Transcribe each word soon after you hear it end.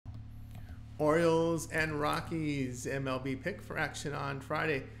Orioles and Rockies MLB pick for action on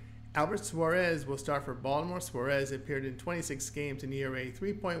Friday. Albert Suarez will start for Baltimore. Suarez appeared in 26 games in ERA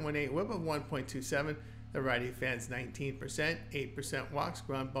 3.18, whip of 1.27. The righty fans 19%, 8% walks,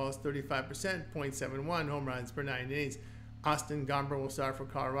 ground balls 35%, .71, home runs per 9 innings. Austin Gomber will start for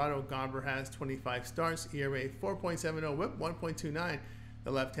Colorado. Gomber has 25 starts, ERA 4.70, whip 1.29.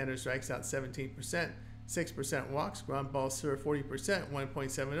 The left-hander strikes out 17%, 6% walks, ground balls serve 40%,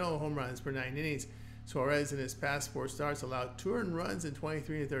 1.70, home runs per 9 innings. Suarez in his past 4 starts allowed 2 earned runs in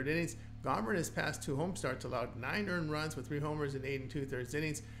 23 1/3 innings. Gomber in his past 2 home starts allowed 9 earned runs with 3 homers in 8 2/3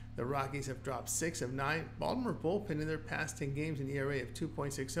 innings. The Rockies have dropped 6 of 9. Baltimore bullpen in their past 10 games an ERA of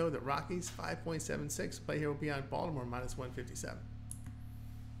 2.60. The Rockies 5.76. Play here will be on Baltimore -157.